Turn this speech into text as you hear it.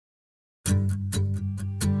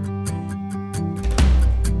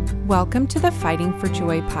Welcome to the Fighting for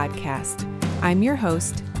Joy podcast. I'm your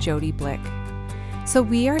host, Jody Blick. So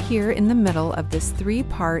we are here in the middle of this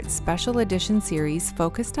 3-part special edition series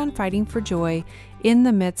focused on fighting for joy in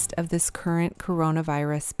the midst of this current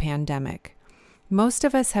coronavirus pandemic. Most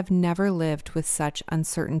of us have never lived with such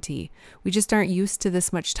uncertainty. We just aren't used to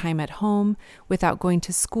this much time at home, without going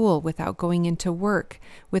to school, without going into work,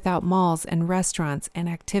 without malls and restaurants and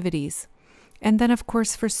activities. And then, of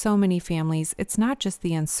course, for so many families, it's not just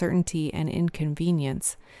the uncertainty and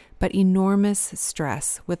inconvenience, but enormous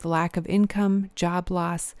stress with lack of income, job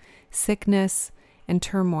loss, sickness, and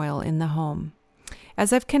turmoil in the home.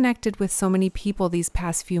 As I've connected with so many people these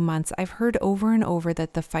past few months, I've heard over and over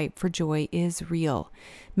that the fight for joy is real.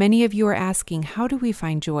 Many of you are asking, how do we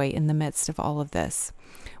find joy in the midst of all of this?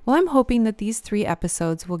 Well, I'm hoping that these 3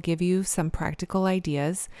 episodes will give you some practical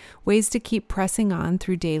ideas, ways to keep pressing on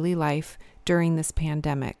through daily life during this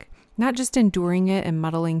pandemic. Not just enduring it and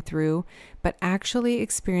muddling through, but actually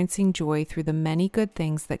experiencing joy through the many good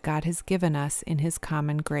things that God has given us in His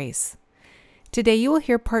common grace. Today you will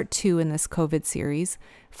hear part 2 in this COVID series,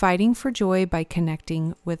 Fighting for Joy by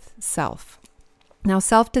Connecting with Self. Now,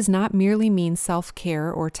 self does not merely mean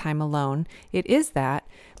self-care or time alone. It is that,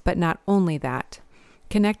 but not only that.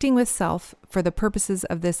 Connecting with self, for the purposes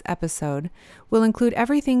of this episode, will include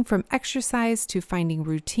everything from exercise to finding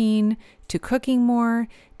routine, to cooking more,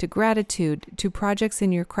 to gratitude, to projects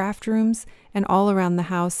in your craft rooms, and all around the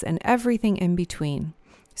house, and everything in between.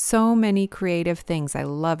 So many creative things. I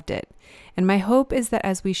loved it. And my hope is that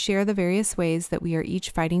as we share the various ways that we are each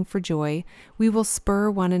fighting for joy, we will spur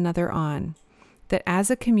one another on. That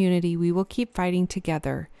as a community, we will keep fighting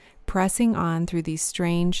together, pressing on through these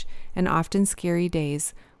strange and often scary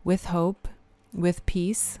days with hope, with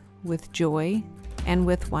peace, with joy, and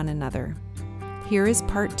with one another. Here is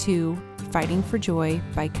part 2, Fighting for Joy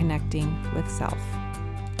by Connecting with Self.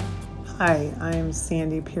 Hi, I'm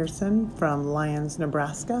Sandy Pearson from Lyons,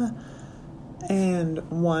 Nebraska, and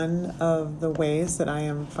one of the ways that I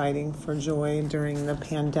am fighting for joy during the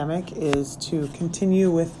pandemic is to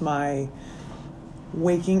continue with my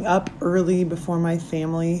waking up early before my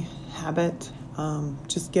family habit,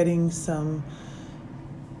 just getting some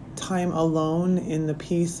time alone in the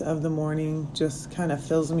peace of the morning just kind of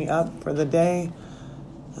fills me up for the day.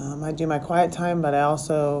 I do my quiet time, but I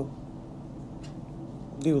also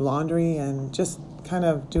do laundry and just kind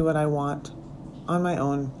of do what I want on my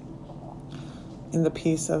own in the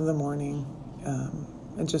peace of the morning.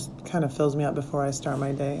 It just kind of fills me up before I start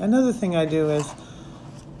my day. Another thing I do is,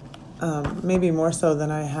 maybe more so than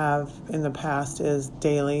I have in the past, is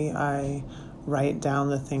daily I write down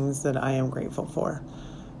the things that I am grateful for.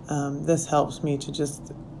 This helps me to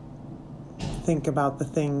just think about the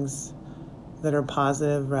things that are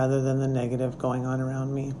positive rather than the negative going on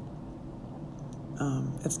around me.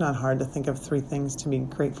 It's not hard to think of 3 things to be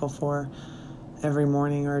grateful for every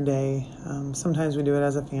morning or day. Sometimes we do it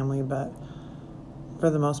as a family, but for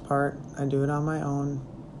the most part, I do it on my own,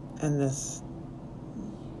 and this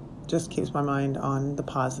just keeps my mind on the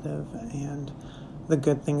positive and the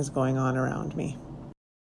good things going on around me.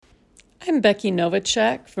 I'm Becky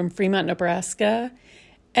Novacek from Fremont, Nebraska,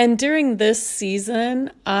 and during this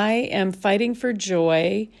season, I am fighting for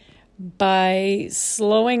joy by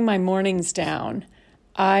slowing my mornings down.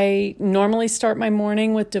 I normally start my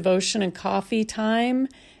morning with devotion and coffee time,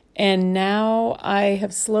 and now I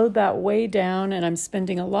have slowed that way down, and I'm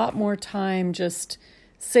spending a lot more time just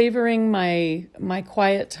savoring my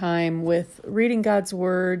quiet time with reading God's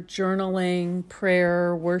Word, journaling,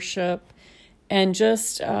 prayer, worship, and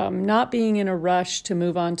just not being in a rush to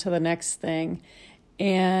move on to the next thing.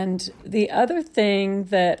 And the other thing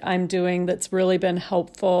that I'm doing that's really been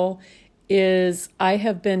helpful is I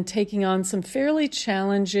have been taking on some fairly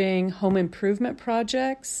challenging home improvement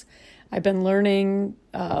projects. I've been learning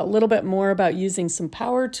a little bit more about using some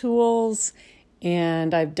power tools,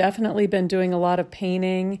 and I've definitely been doing a lot of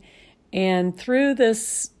painting. And through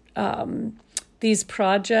these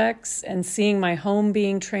projects and seeing my home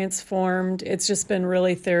being transformed, it's just been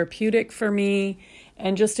really therapeutic for me,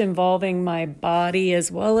 and just involving my body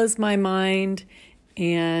as well as my mind,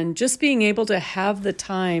 and just being able to have the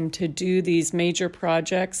time to do these major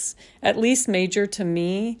projects, at least major to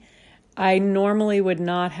me. I normally would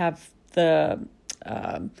not have the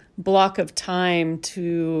block of time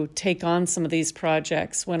to take on some of these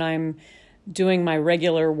projects when I'm doing my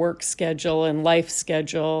regular work schedule and life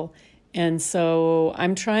schedule. And so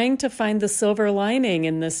I'm trying to find the silver lining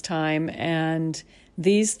in this time, and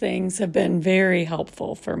these things have been very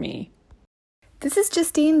helpful for me. This is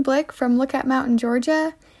Justine Blick from Lookout Mountain,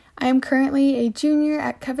 Georgia. I am currently a junior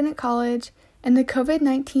at Covenant College, and the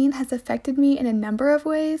COVID-19 has affected me in a number of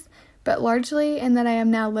ways, but largely in that I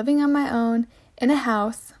am now living on my own in a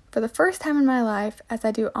house for the first time in my life as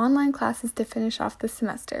I do online classes to finish off the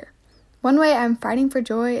semester. One way I'm fighting for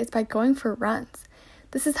joy is by going for runs.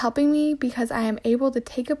 This is helping me because I am able to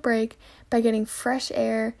take a break by getting fresh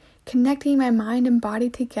air, connecting my mind and body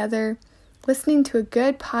together, listening to a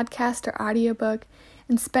good podcast or audiobook,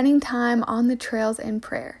 and spending time on the trails in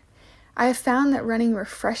prayer. I have found that running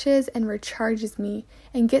refreshes and recharges me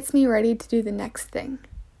and gets me ready to do the next thing.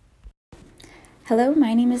 Hello,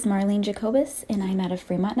 my name is Marlene Jacobus, and I'm out of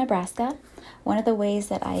Fremont, Nebraska. One of the ways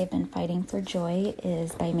that I have been fighting for joy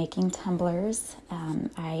is by making tumblers.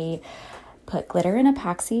 I put glitter and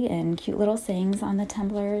epoxy and cute little sayings on the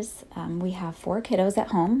tumblers. We have 4 kiddos at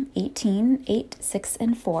home, 18, 8, 6,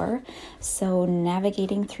 and 4. So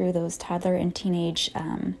navigating through those toddler and teenage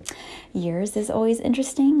years is always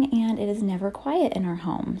interesting, and it is never quiet in our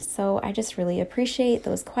home. So I just really appreciate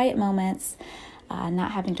those quiet moments,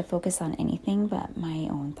 not having to focus on anything but my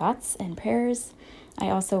own thoughts and prayers. I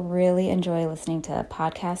also really enjoy listening to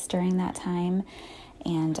podcasts during that time.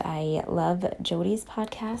 And I love Jody's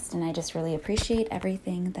podcast, and I just really appreciate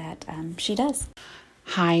everything that she does.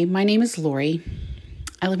 Hi, my name is Lori.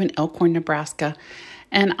 I live in Elkhorn, Nebraska,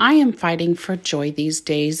 and I am fighting for joy these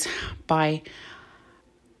days by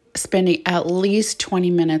spending at least 20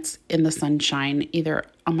 minutes in the sunshine, either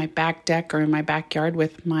on my back deck or in my backyard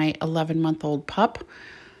with my 11-month-old pup.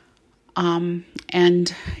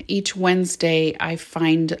 And each Wednesday, I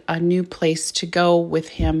find a new place to go with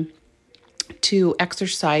him to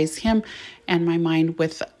exercise him and my mind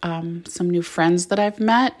with some new friends that I've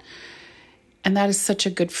met. And that is such a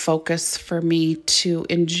good focus for me to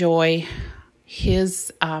enjoy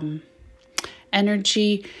his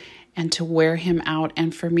energy and to wear him out,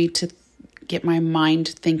 and for me to get my mind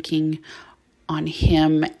thinking on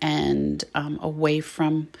him and away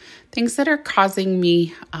from things that are causing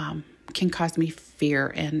me, can cause me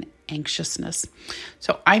fear and anxiousness.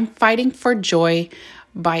 So I'm fighting for joy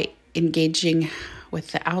by engaging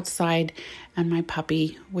with the outside and my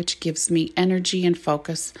puppy, which gives me energy and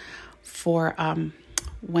focus for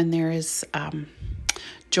when there is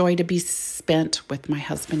joy to be spent with my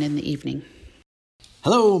husband in the evening.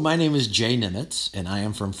 Hello, my name is Jay Nimitz, and I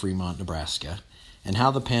am from Fremont, Nebraska. And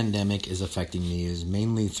how the pandemic is affecting me is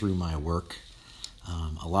mainly through my work.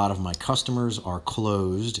 A lot of my customers are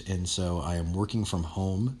closed, and so I am working from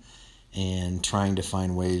home and trying to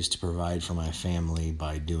find ways to provide for my family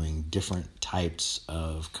by doing different types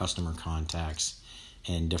of customer contacts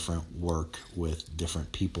and different work with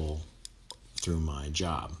different people through my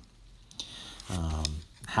job.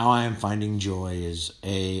 How I am finding joy is,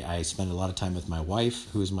 I spend a lot of time with my wife,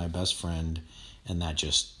 who is my best friend, and that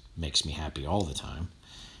just makes me happy all the time.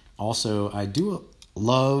 Also, I do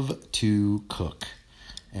love to cook,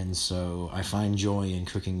 and so I find joy in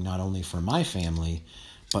cooking not only for my family,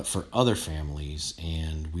 but for other families,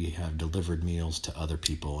 and we have delivered meals to other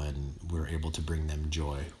people, and we're able to bring them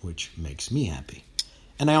joy, which makes me happy.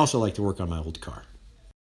 And I also like to work on my old car.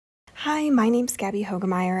 Hi, my name's Gabby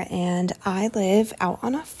Hogemeyer, and I live out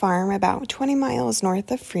on a farm about 20 miles north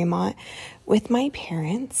of Fremont with my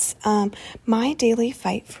parents. My daily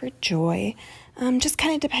fight for joy just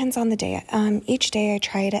kind of depends on the day. Each day I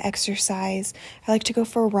try to exercise. I like to go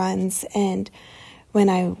for runs, and when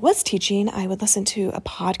I was teaching, I would listen to a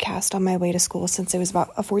podcast on my way to school since it was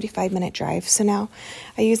about a 45-minute drive. So now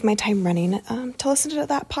I use my time running to listen to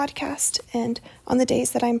that podcast. And on the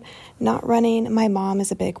days that I'm not running, my mom is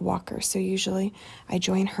a big walker. So usually I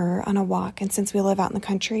join her on a walk. And since we live out in the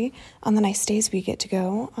country, on the nice days we get to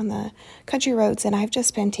go on the country roads. And I've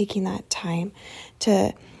just been taking that time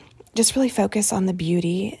to just really focus on the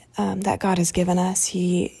beauty that God has given us.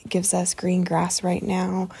 He gives us green grass right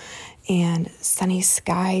now and sunny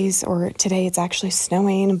skies, or today it's actually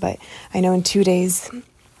snowing, but I know in 2 days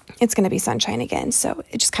it's going to be sunshine again. So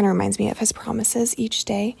it just kind of reminds me of his promises each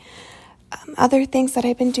day. Other things that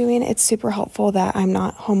I've been doing, it's super helpful that I'm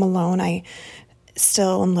not home alone. I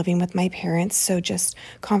still am living with my parents, so just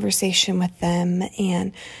conversation with them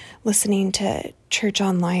and listening to church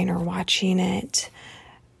online or watching it.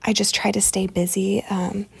 I just try to stay busy.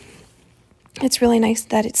 It's really nice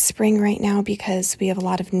that it's spring right now because we have a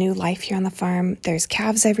lot of new life here on the farm. There's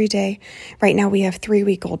calves every day. Right now we have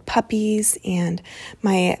 3-week-old puppies, and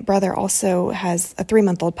my brother also has a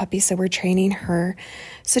 3-month-old puppy, so we're training her.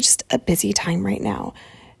 So just a busy time right now.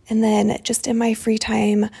 And then just in my free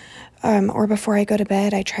time or before I go to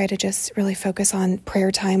bed, I try to just really focus on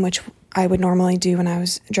prayer time, which I would normally do when I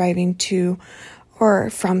was driving to or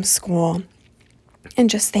from school, and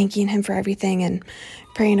just thanking him for everything and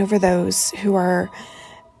praying over those who are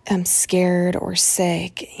scared or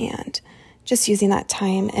sick, and just using that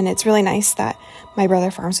time. And it's really nice that my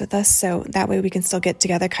brother farms with us, so that way we can still get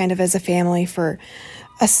together kind of as a family for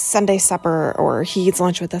a Sunday supper, or he eats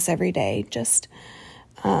lunch with us every day. Just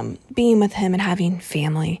being with him and having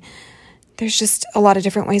family. There's just a lot of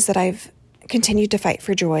different ways that I've continued to fight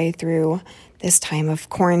for joy through this time of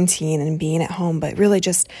quarantine and being at home, but really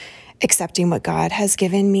just accepting what God has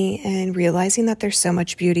given me and realizing that there's so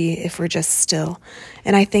much beauty if we're just still.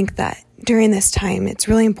 And I think that during this time, it's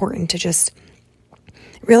really important to just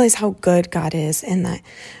realize how good God is, and that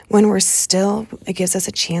when we're still, it gives us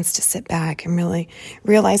a chance to sit back and really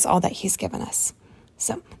realize all that He's given us.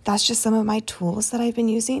 So that's just some of my tools that I've been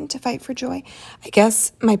using to fight for joy. I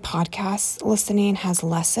guess my podcast listening has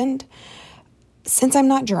lessened since I'm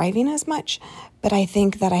not driving as much, but I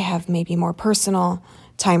think that I have maybe more personal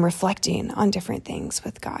time reflecting on different things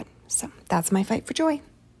with God. So that's my fight for joy.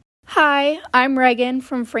 Hi, I'm Reagan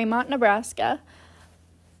from Fremont, Nebraska.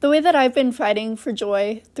 The way that I've been fighting for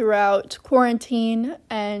joy throughout quarantine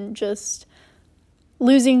and just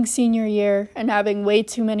losing senior year and having way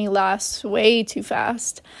too many lasts way too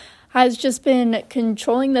fast has just been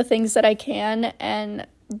controlling the things that I can and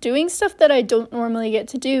doing stuff that I don't normally get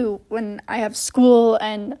to do when I have school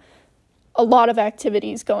and a lot of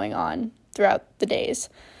activities going on throughout the days.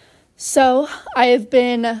 So I have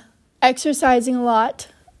been exercising a lot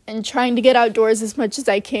and trying to get outdoors as much as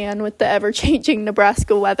I can with the ever-changing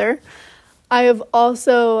Nebraska weather. I have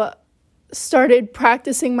also started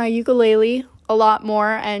practicing my ukulele a lot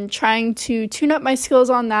more and trying to tune up my skills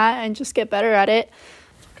on that and just get better at it.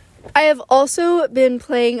 I have also been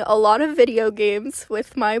playing a lot of video games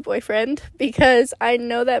with my boyfriend because I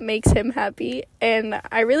know that makes him happy, and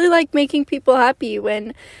I really like making people happy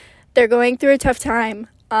when they're going through a tough time.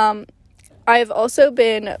 I've also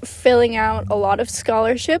been filling out a lot of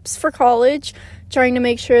scholarships for college, trying to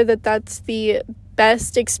make sure that that's the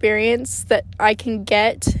best experience that I can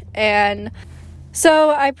get. And so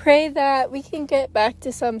I pray that we can get back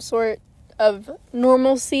to some sort of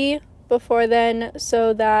normalcy before then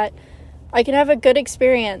so that I can have a good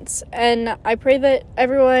experience. And I pray that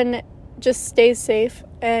everyone just stays safe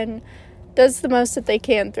and does the most that they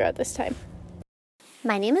can throughout this time.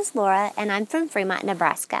 My name is Laura, and I'm from Fremont,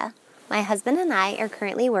 Nebraska. My husband and I are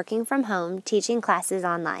currently working from home, teaching classes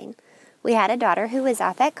online. We had a daughter who was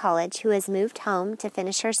off at college who has moved home to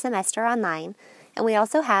finish her semester online, and we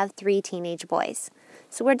also have 3 teenage boys.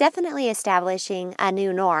 So we're definitely establishing a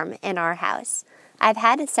new norm in our house. I've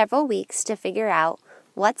had several weeks to figure out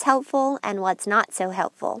what's helpful and what's not so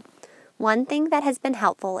helpful. One thing that has been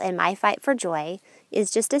helpful in my fight for joy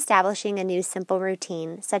is just establishing a new simple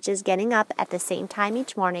routine, such as getting up at the same time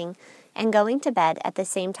each morning and going to bed at the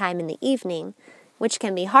same time in the evening, which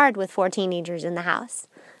can be hard with 4 teenagers in the house.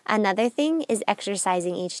 Another thing is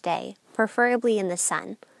exercising each day, preferably in the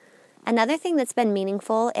sun. Another thing that's been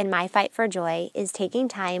meaningful in my fight for joy is taking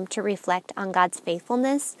time to reflect on God's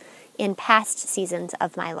faithfulness in past seasons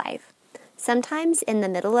of my life. Sometimes in the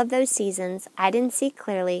middle of those seasons, I didn't see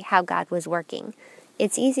clearly how God was working.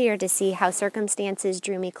 It's easier to see how circumstances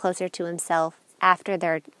drew me closer to Himself after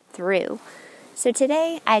they're through. So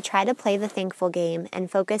today, I try to play the thankful game and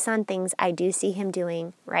focus on things I do see Him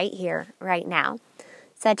doing right here, right now,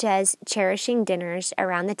 such as cherishing dinners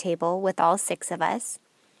around the table with all 6 of us,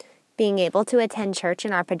 being able to attend church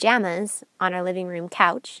in our pajamas on our living room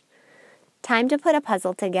couch, time to put a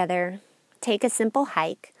puzzle together, take a simple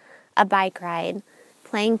hike, a bike ride,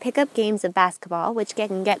 playing pickup games of basketball, which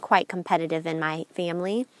can get quite competitive in my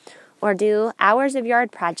family, or do hours of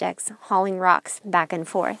yard projects, hauling rocks back and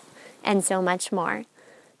forth, and so much more.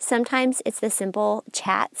 Sometimes it's the simple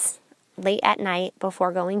chats late at night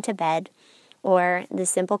before going to bed, or the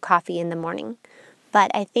simple coffee in the morning. But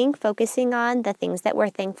I think focusing on the things that we're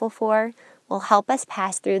thankful for will help us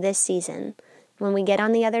pass through this season. When we get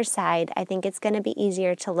on the other side, I think it's going to be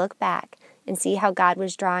easier to look back and see how God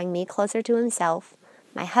was drawing me closer to Himself,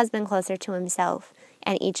 my husband closer to Himself,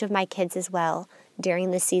 and each of my kids as well during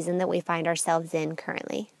the season that we find ourselves in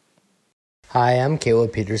currently. Hi, I'm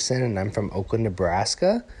Caleb Peterson, and I'm from Oakland,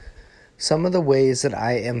 Nebraska. Some of the ways that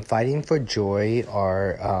I am fighting for joy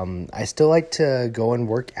are I still like to go and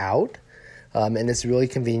work out, and it's really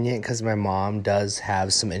convenient because my mom does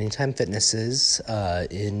have some Anytime Fitnesses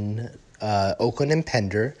in Oakland and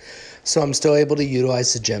Pender, so I'm still able to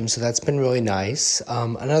utilize the gym, so that's been really nice.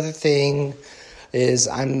 Another thing is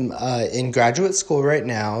I'm in graduate school right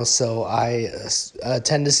now, so I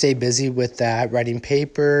tend to stay busy with that, writing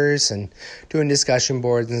papers and doing discussion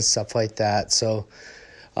boards and stuff like that. So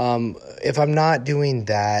if I'm not doing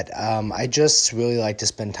that, I just really like to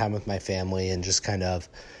spend time with my family and just kind of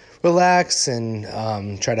relax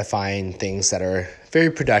and try to find things that are very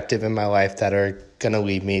productive in my life that are going to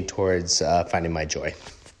lead me towards finding my joy.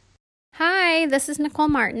 Hi, this is Nicole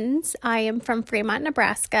Martins. I am from Fremont,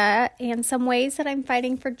 Nebraska, and some ways that I'm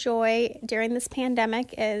fighting for joy during this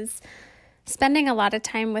pandemic is spending a lot of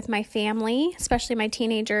time with my family, especially my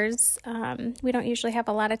teenagers. We don't usually have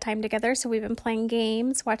a lot of time together, so we've been playing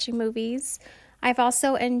games, watching movies. I've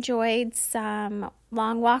also enjoyed some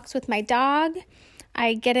long walks with my dog.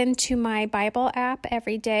 I get into my Bible app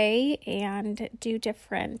every day and do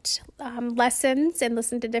different lessons and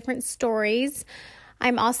listen to different stories.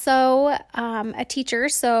 I'm also a teacher,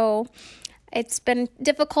 so it's been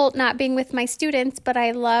difficult not being with my students, but I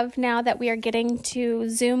love now that we are getting to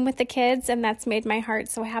Zoom with the kids, and that's made my heart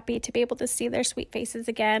so happy to be able to see their sweet faces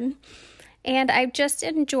again. And I've just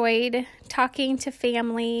enjoyed talking to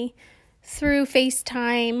family through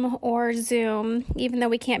FaceTime or Zoom. Even though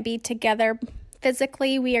we can't be together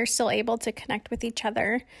physically, we are still able to connect with each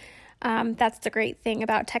other. That's the great thing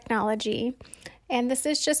about technology. And this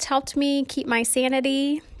has just helped me keep my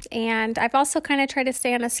sanity. And I've also kind of tried to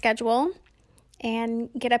stay on a schedule and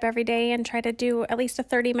get up every day and try to do at least a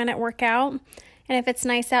 30-minute workout. And if it's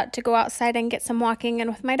nice out, to go outside and get some walking in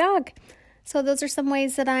with my dog. So those are some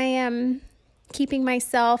ways that I am keeping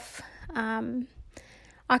myself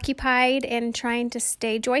occupied and trying to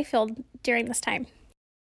stay joy-filled during this time.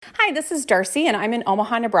 Hi, this is Darcy, and I'm in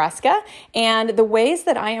Omaha, Nebraska. And the ways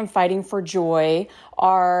that I am fighting for joy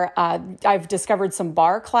are I've discovered some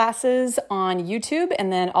bar classes on YouTube,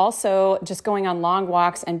 and then also just going on long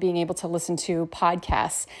walks and being able to listen to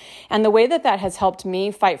podcasts. And the way that has helped me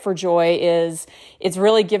fight for joy is it's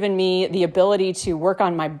really given me the ability to work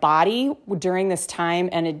on my body during this time,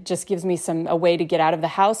 and it just gives me a way to get out of the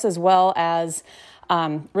house, as well as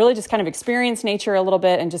really just kind of experience nature a little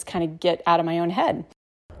bit and just kind of get out of my own head.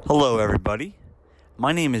 Hello, everybody.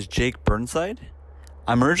 My name is Jake Burnside.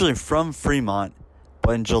 I'm originally from Fremont,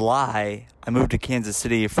 but in July, I moved to Kansas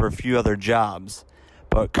City for a few other jobs.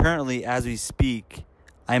 But currently, as we speak,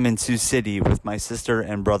 I'm in Sioux City with my sister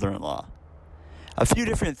and brother-in-law. A few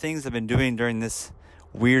different things I've been doing during this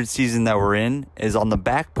weird season that we're in is on the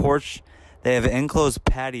back porch, they have an enclosed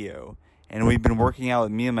patio, and we've been working out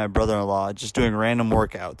with me and my brother-in-law, just doing random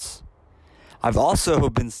workouts. I've also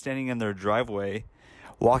been standing in their driveway,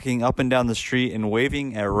 walking up and down the street and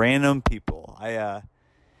waving at random people. I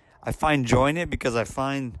find joy in it because I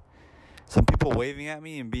find some people waving at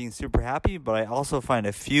me and being super happy, but I also find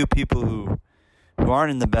a few people who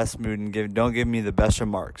aren't in the best mood and don't give me the best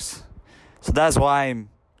remarks. So that's why I'm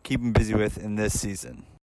keeping busy with in this season.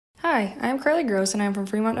 Hi, I'm Carly Gross and I'm from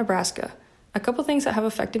Fremont, Nebraska. A couple things that have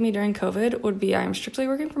affected me during COVID would be I am strictly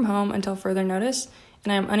working from home until further notice,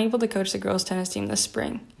 and I am unable to coach the girls' tennis team this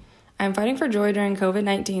spring. I am fighting for joy during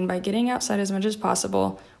COVID-19 by getting outside as much as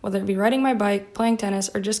possible, whether it be riding my bike, playing tennis,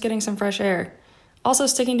 or just getting some fresh air. Also,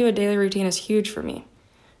 sticking to a daily routine is huge for me.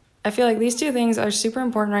 I feel like these two things are super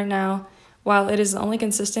important right now, while it is the only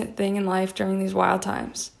consistent thing in life during these wild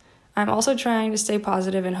times. I'm also trying to stay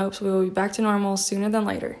positive in hopes we will be back to normal sooner than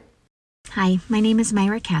later. Hi, my name is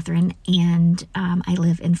Myra Catherine, and I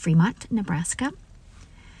live in Fremont, Nebraska.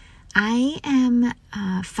 I am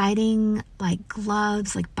fighting like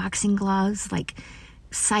gloves, like boxing gloves, like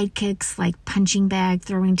sidekicks, like punching bag,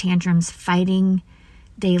 throwing tantrums, fighting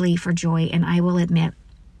daily for joy. And I will admit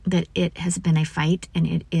that it has been a fight, and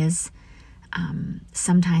it is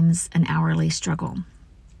sometimes an hourly struggle.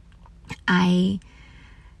 I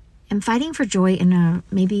am fighting for joy in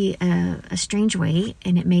maybe a strange way,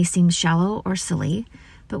 and it may seem shallow or silly.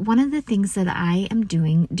 But one of the things that I am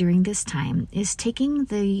doing during this time is taking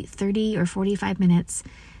the 30 or 45 minutes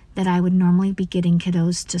that I would normally be getting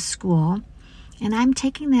kiddos to school, and I'm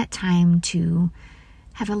taking that time to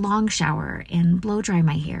have a long shower and blow dry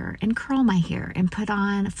my hair and curl my hair and put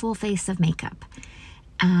on a full face of makeup.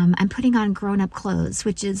 I'm putting on grown-up clothes,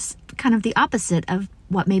 which is kind of the opposite of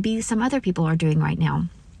what maybe some other people are doing right now.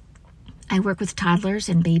 I work with toddlers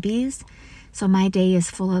and babies, so my day is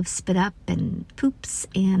full of spit up and poops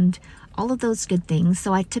and all of those good things.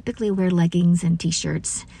 So I typically wear leggings and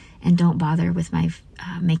t-shirts and don't bother with my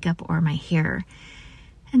makeup or my hair.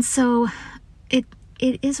 And so it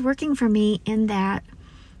is working for me in that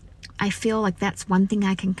I feel like that's one thing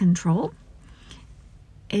I can control,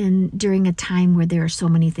 and during a time where there are so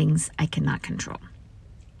many things I cannot control.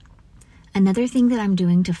 Another thing that I'm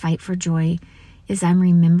doing to fight for joy is I'm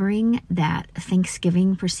remembering that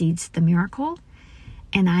Thanksgiving precedes the miracle,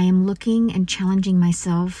 and I am looking and challenging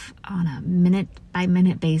myself on a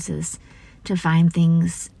minute-by-minute basis to find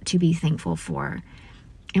things to be thankful for.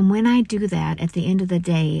 And when I do that, at the end of the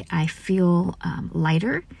day, I feel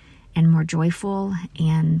lighter, and more joyful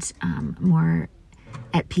and more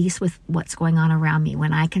at peace with what's going on around me,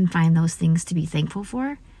 when I can find those things to be thankful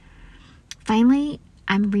for. Finally,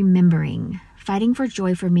 I'm remembering. Fighting for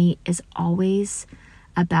joy for me is always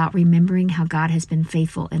about remembering how God has been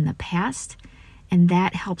faithful in the past, and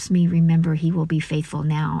that helps me remember He will be faithful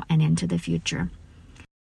now and into the future.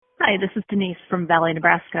 Hi, this is Denise from Valley,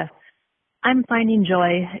 Nebraska. I'm finding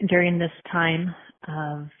joy during this time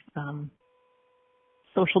of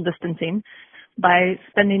social distancing by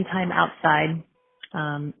spending time outside,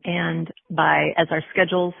 and as our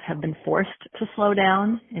schedules have been forced to slow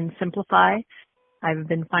down and simplify, I've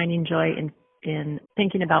been finding joy in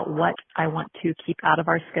thinking about what I want to keep out of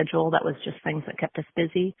our schedule that was just things that kept us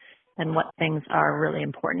busy, and what things are really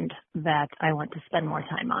important that I want to spend more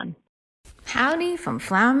time on. Howdy from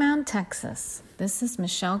Flower Mound, Texas. This is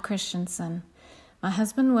Michelle Christensen. My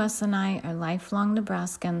husband Wes and I are lifelong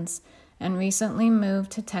Nebraskans and recently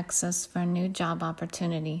moved to Texas for a new job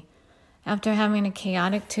opportunity. After having a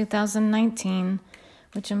chaotic 2019,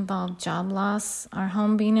 which involved job loss, our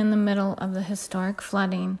home being in the middle of the historic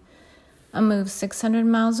flooding, a move 600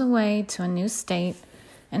 miles away to a new state,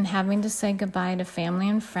 and having to say goodbye to family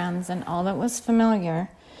and friends and all that was familiar,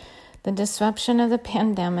 the disruption of the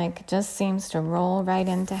pandemic just seems to roll right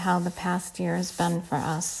into how the past year has been for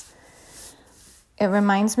us. It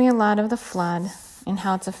reminds me a lot of the flood and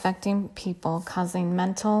how it's affecting people, causing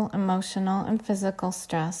mental, emotional, and physical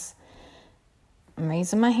stress. I'm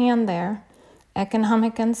raising my hand there.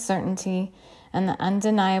 Economic uncertainty and the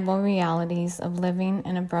undeniable realities of living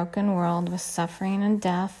in a broken world with suffering and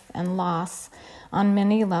death and loss on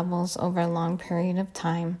many levels over a long period of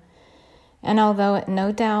time. And although it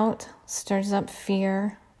no doubt stirs up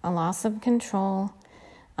fear, a loss of control,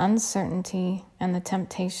 uncertainty, and the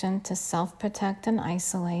temptation to self-protect and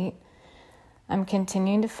isolate, I'm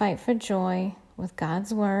continuing to fight for joy with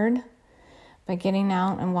God's Word by getting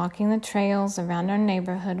out and walking the trails around our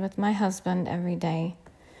neighborhood with my husband every day,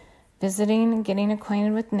 visiting and getting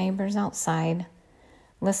acquainted with neighbors outside,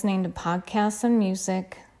 listening to podcasts and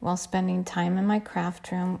music while spending time in my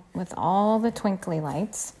craft room with all the twinkly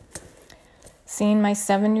lights, seeing my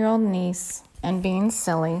 7-year-old niece and being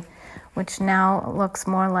silly, which now looks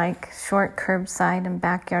more like short curbside and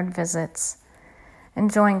backyard visits,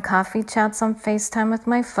 enjoying coffee chats on FaceTime with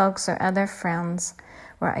my folks or other friends,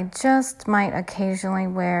 where I just might occasionally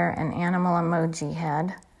wear an animal emoji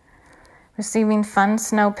head, receiving fun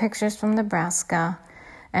snow pictures from Nebraska,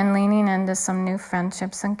 and leaning into some new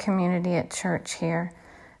friendships and community at church here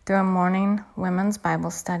through a morning women's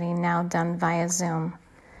Bible study now done via Zoom.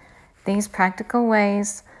 These practical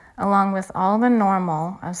ways, along with all the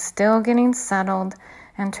normal of still getting settled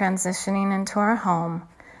and transitioning into our home,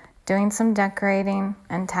 doing some decorating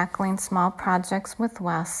and tackling small projects with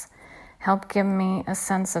Wes, help give me a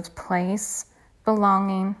sense of place,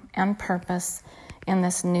 belonging, and purpose in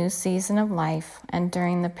this new season of life and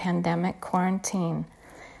during the pandemic quarantine.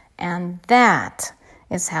 And that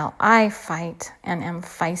is how I fight and am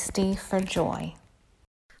feisty for joy.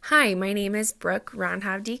 Hi, my name is Brooke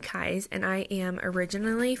Ronhavdi Kais, and I am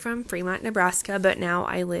originally from Fremont, Nebraska, but now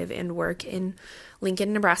I live and work in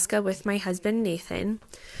Lincoln, Nebraska with my husband, Nathan.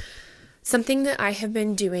 Something that I have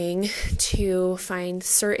been doing to find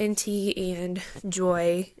certainty and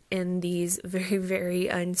joy in these very, very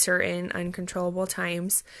uncertain, uncontrollable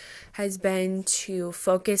times has been to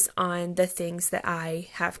focus on the things that I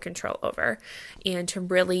have control over and to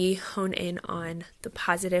really hone in on the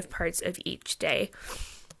positive parts of each day.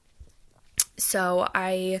 So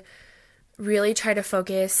I really try to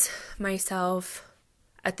focus myself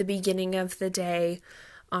at the beginning of the day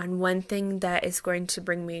on one thing that is going to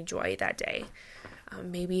bring me joy that day.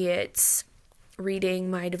 Maybe it's reading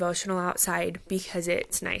my devotional outside because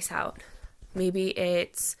it's nice out. Maybe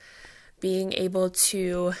it's being able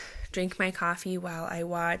to drink my coffee while I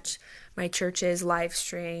watch my church's live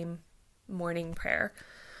stream morning prayer.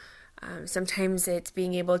 Sometimes it's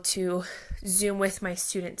being able to Zoom with my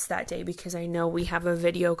students that day because I know we have a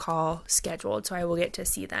video call scheduled, so I will get to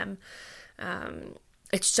see them.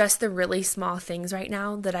 It's just the really small things right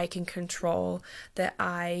now that I can control, that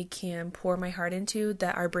I can pour my heart into,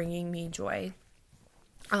 that are bringing me joy.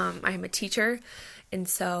 I'm a teacher, and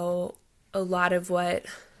so a lot of what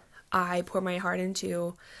I pour my heart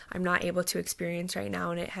into, I'm not able to experience right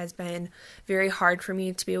now, and it has been very hard for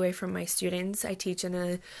me to be away from my students. I teach in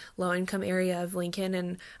a low-income area of Lincoln,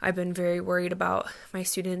 and I've been very worried about my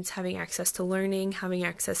students having access to learning, having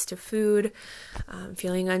access to food,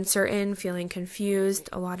 feeling uncertain, feeling confused.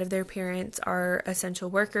 A lot of their parents are essential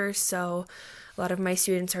workers, so a lot of my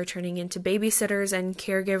students are turning into babysitters and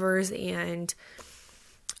caregivers, and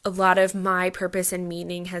a lot of my purpose and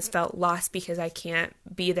meaning has felt lost because I can't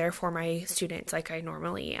be there for my students like I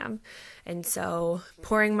normally am. And so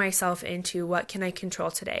pouring myself into what can I control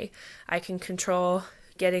today? I can control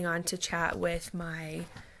getting on to chat with my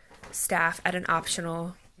staff at an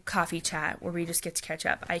optional coffee chat where we just get to catch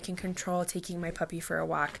up. I can control taking my puppy for a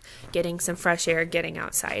walk, getting some fresh air, getting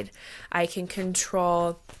outside. I can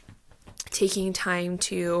control taking time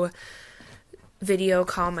to video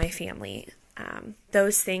call my family.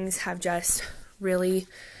 Those things have just really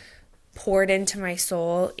poured into my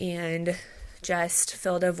soul and just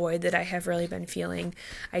filled a void that I have really been feeling.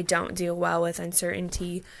 I don't deal well with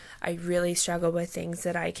uncertainty. I really struggle with things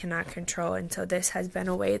that I cannot control. And so this has been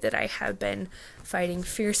a way that I have been fighting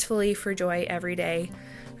fiercely for joy every day.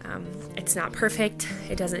 It's not perfect.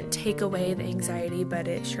 It doesn't take away the anxiety, but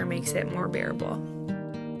it sure makes it more bearable.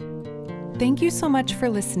 Thank you so much for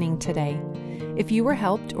listening today. If you were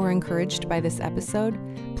helped or encouraged by this episode,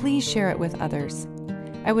 please share it with others.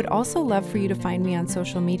 I would also love for you to find me on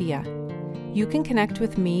social media. You can connect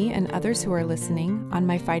with me and others who are listening on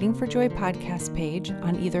my Fighting for Joy podcast page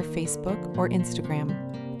on either Facebook or Instagram.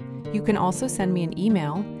 You can also send me an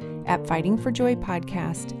email at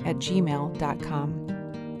fightingforjoypodcast@gmail.com.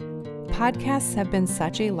 Podcasts have been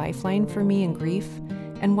such a lifeline for me in grief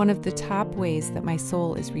and one of the top ways that my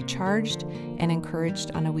soul is recharged and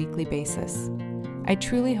encouraged on a weekly basis. I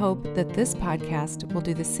truly hope that this podcast will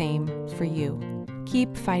do the same for you.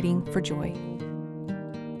 Keep fighting for joy.